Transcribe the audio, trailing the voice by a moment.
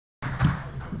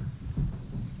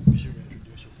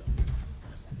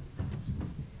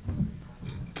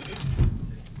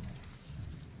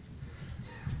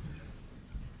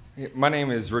My name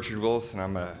is Richard Willis, and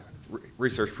I'm a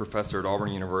research professor at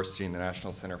Auburn University in the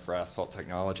National Center for Asphalt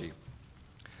Technology.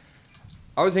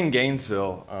 I was in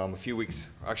Gainesville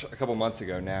a couple months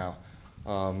ago now,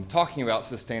 talking about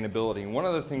sustainability. And one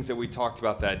of the things that we talked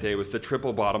about that day was the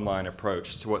triple bottom line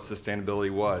approach to what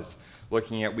sustainability was,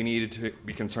 looking at we needed to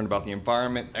be concerned about the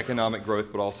environment, economic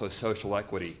growth, but also social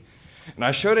equity. And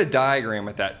I showed a diagram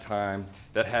at that time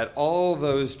that had all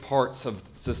those parts of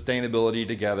sustainability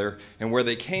together, and where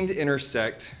they came to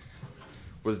intersect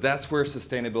that's where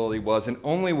sustainability was, and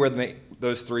only where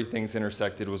those three things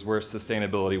intersected was where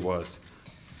sustainability was.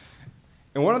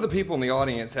 And one of the people in the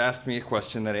audience asked me a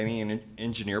question that any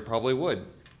engineer probably would.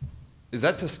 Is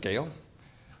that to scale?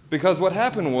 Because what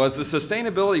happened was the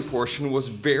sustainability portion was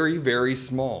very, very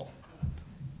small.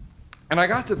 And I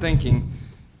got to thinking,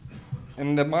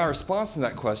 and my response to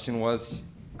that question was,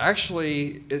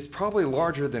 actually, it's probably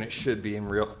larger than it should be in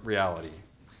reality.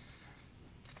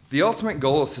 The ultimate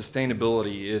goal of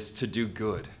sustainability is to do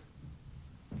good,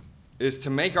 is to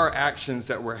make our actions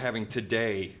that we're having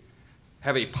today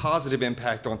have a positive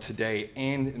impact on today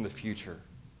and in the future.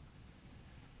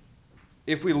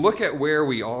 If we look at where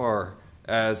we are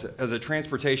as a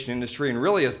transportation industry and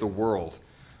really as the world,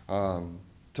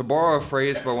 to borrow a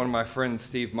phrase by one of my friends,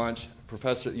 Steve Munch,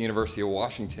 professor at the University of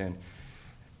Washington,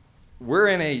 we're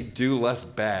in a do less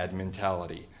bad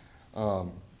mentality.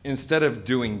 Instead of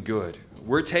doing good,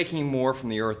 we're taking more from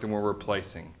the earth than we're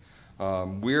replacing.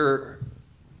 We're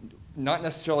not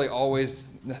necessarily always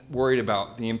worried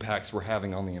about the impacts we're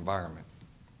having on the environment.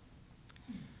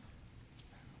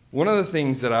 One of the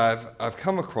things that I've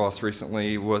come across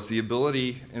recently was the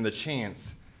ability and the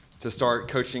chance to start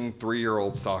coaching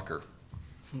 3-year-old soccer.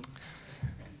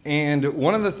 And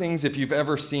one of the things, if you've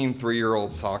ever seen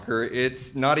 3-year-old soccer,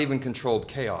 it's not even controlled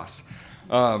chaos.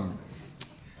 I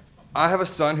have a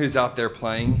son who's out there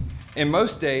playing, and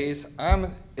most days,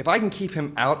 if I can keep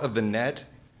him out of the net,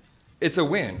 it's a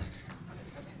win.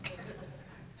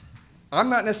 I'm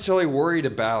not necessarily worried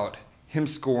about him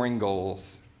scoring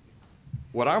goals.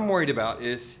 What I'm worried about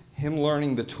is him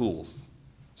learning the tools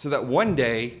so that one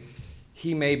day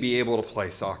he may be able to play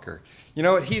soccer. You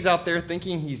know what? He's out there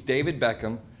thinking he's David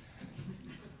Beckham,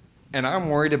 and I'm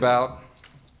worried about,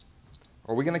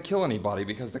 are we going to kill anybody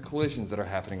because of the collisions that are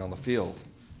happening on the field?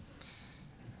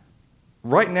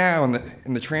 Right now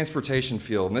in the transportation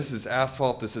field, and this is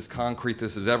asphalt, this is concrete,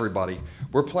 this is everybody,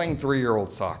 we're playing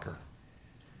 3-year-old soccer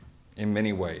in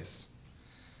many ways.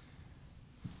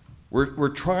 We're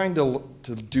trying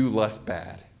to do less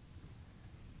bad.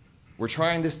 We're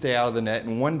trying to stay out of the net,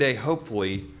 and one day,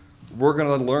 hopefully, we're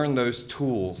going to learn those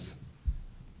tools.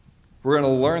 We're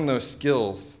going to learn those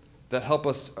skills that help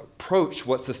us approach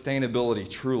what sustainability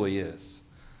truly is.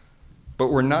 But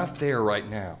we're not there right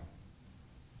now.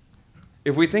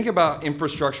 If we think about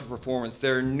infrastructure performance,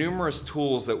 there are numerous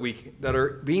tools that are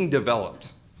being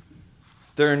developed.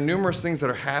 There are numerous things that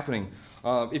are happening.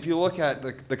 If you look at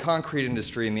the concrete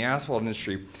industry and the asphalt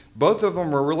industry, both of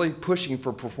them are really pushing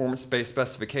for performance-based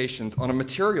specifications on a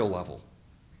material level,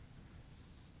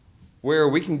 where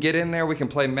we can get in there, we can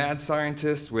play mad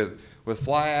scientists with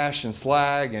fly ash and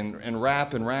slag and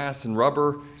wrap and RAS and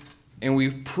rubber, and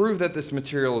we prove that this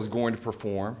material is going to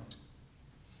perform.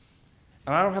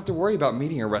 And I don't have to worry about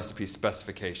meeting a recipe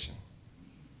specification.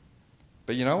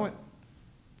 But you know what?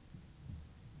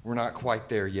 We're not quite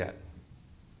there yet.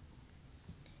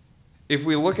 If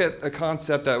we look at a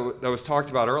concept that was talked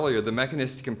about earlier, the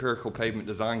Mechanistic Empirical Pavement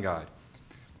Design Guide,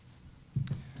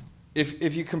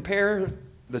 if you compare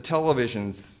the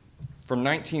televisions from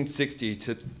 1960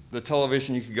 to the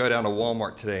television you could go down to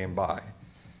Walmart today and buy,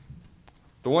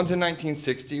 the ones in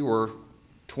 1960 were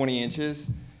 20 inches.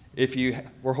 If you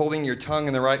were holding your tongue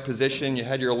in the right position, you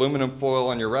had your aluminum foil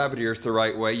on your rabbit ears the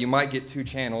right way, you might get 2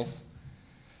 channels.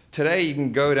 Today, you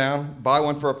can go down, buy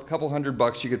one for a couple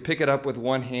 $100. You could pick it up with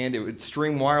one hand. It would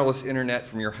stream wireless internet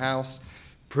from your house,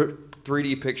 put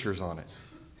 3D pictures on it.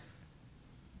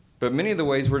 But many of the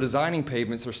ways we're designing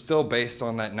pavements are still based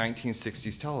on that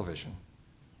 1960s television.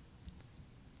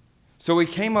 So we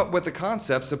came up with the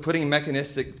concepts of putting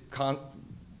Mechanistic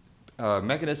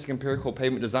Empirical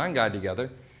Pavement Design Guide together.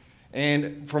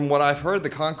 And from what I've heard, the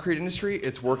concrete industry,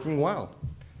 it's working well.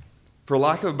 For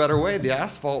lack of a better way, the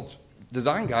asphalt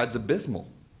design guide's abysmal.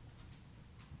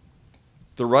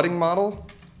 The rutting model,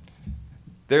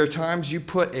 there are times you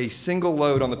put a single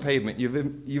load on the pavement,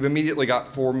 you've immediately got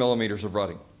 4 millimeters of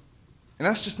rutting. And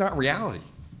that's just not reality.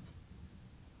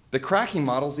 The cracking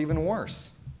model's even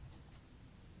worse.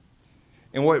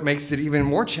 And what makes it even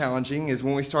more challenging is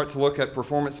when we start to look at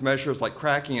performance measures like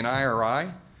cracking and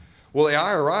IRI. Well, the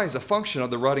IRI is a function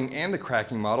of the rutting and the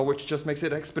cracking model, which just makes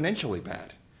it exponentially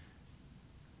bad.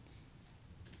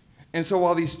 And so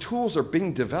while these tools are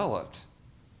being developed,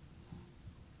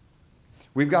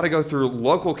 we've got to go through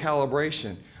local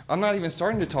calibration. I'm not even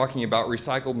starting to talking about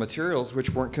recycled materials,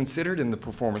 which weren't considered in the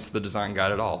performance of the design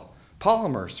guide at all.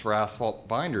 Polymers for asphalt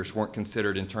binders weren't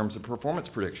considered in terms of performance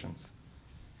predictions.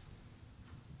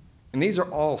 And these are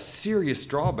all serious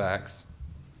drawbacks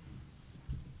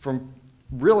from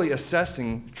really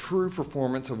assessing true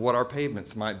performance of what our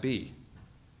pavements might be.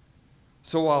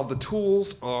 So while the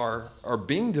tools are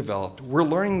being developed, we're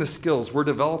learning the skills, we're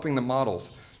developing the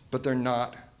models, but they're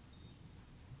not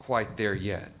quite there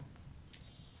yet.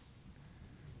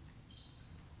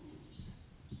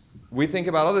 We think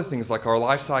about other things like our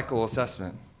life cycle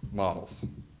assessment models.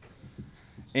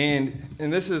 And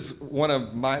this is one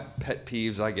of my pet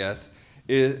peeves, I guess,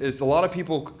 is a lot of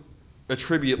people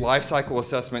attribute life cycle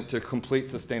assessment to complete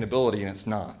sustainability, and it's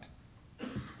not.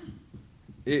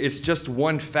 It's just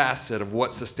one facet of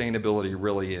what sustainability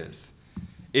really is.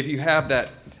 If you have that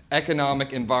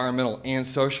economic, environmental, and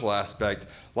social aspect,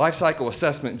 life cycle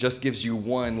assessment just gives you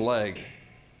one leg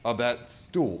of that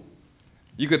stool.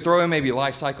 You could throw in maybe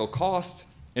life cycle cost,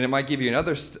 and it might give you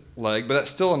another leg, but that's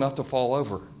still enough to fall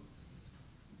over.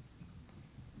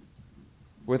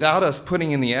 Without us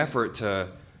putting in the effort to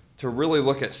really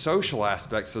look at social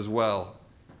aspects as well,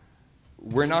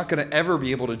 we're not going to ever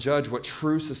be able to judge what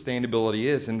true sustainability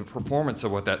is and the performance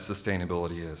of what that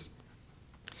sustainability is.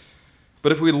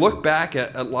 But if we look back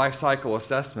at life cycle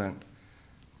assessment,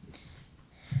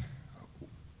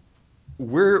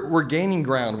 we're gaining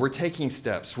ground, we're taking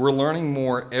steps, we're learning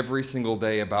more every single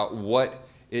day about what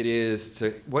it is,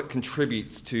 what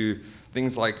contributes to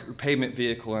things like pavement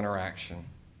vehicle interaction,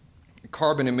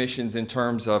 carbon emissions in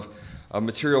terms of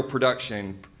material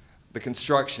production, the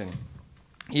construction,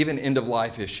 even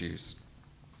end-of-life issues.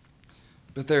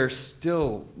 But there are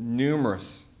still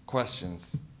numerous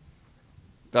questions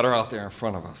that are out there in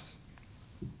front of us.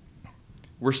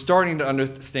 We're starting to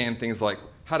understand things like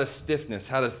how does stiffness,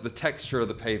 how does the texture of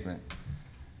the pavement,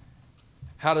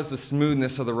 how does the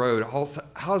smoothness of the road,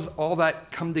 how does all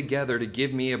that come together to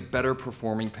give me a better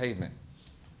performing pavement?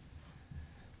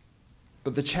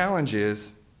 But the challenge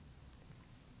is,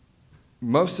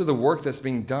 most of the work that's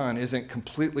being done isn't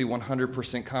completely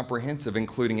 100% comprehensive,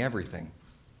 including everything.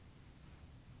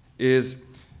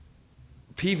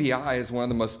 PVI is one of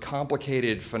the most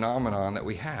complicated phenomenon that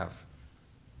we have.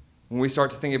 When we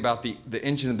start to think about the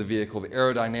engine of the vehicle, the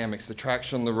aerodynamics, the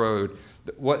traction on the road,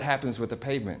 what happens with the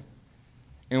pavement.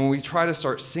 And when we try to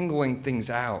start singling things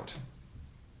out,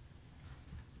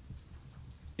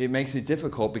 it makes it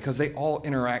difficult because they all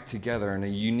interact together in a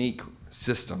unique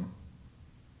system.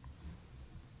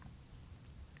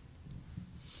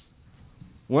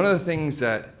 One of the things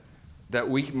that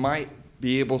we might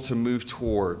be able to move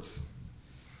towards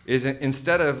is,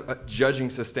 instead of judging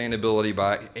sustainability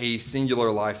by a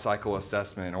singular life cycle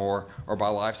assessment or by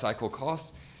life cycle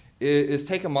cost, is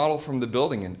take a model from the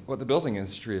building and what the building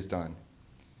industry has done.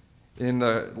 In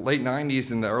the late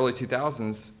 90s and the early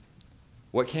 2000s,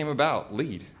 what came about?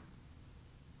 LEED.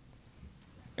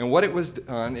 And what it was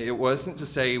done, it wasn't to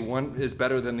say one is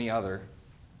better than the other,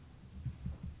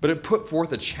 but it put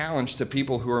forth a challenge to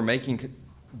people who are making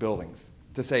buildings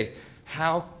to say,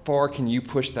 how far can you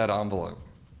push that envelope?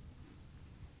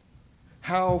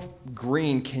 How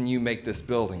green can you make this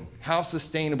building? How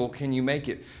sustainable can you make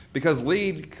it? Because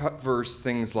LEED covers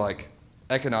things like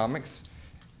economics,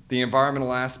 the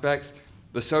environmental aspects,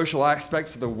 the social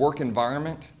aspects of the work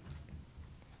environment,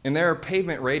 and there are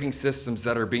pavement rating systems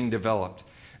that are being developed.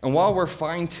 And while we're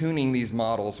fine-tuning these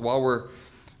models, while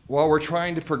we're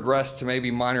trying to progress to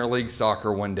maybe minor league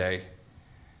soccer one day,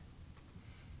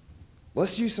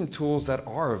 let's use some tools that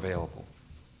are available.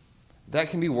 That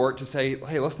can be worked to say,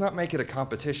 hey, let's not make it a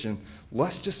competition.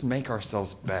 Let's just make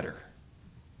ourselves better.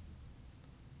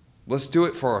 Let's do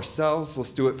it for ourselves.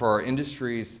 Let's do it for our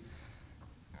industries.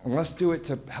 And let's do it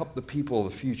to help the people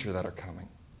of the future that are coming.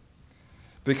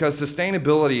 Because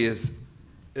sustainability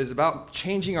is about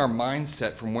changing our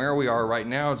mindset from where we are right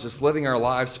now, just living our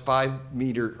lives 5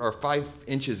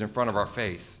 inches in front of our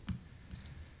face,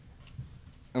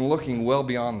 and looking well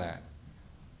beyond that.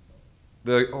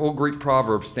 The old Greek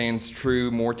proverb stands true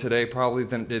more today probably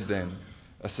than it did then.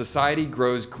 A society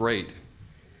grows great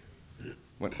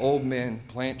when old men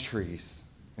plant trees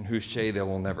in whose shade they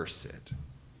will never sit.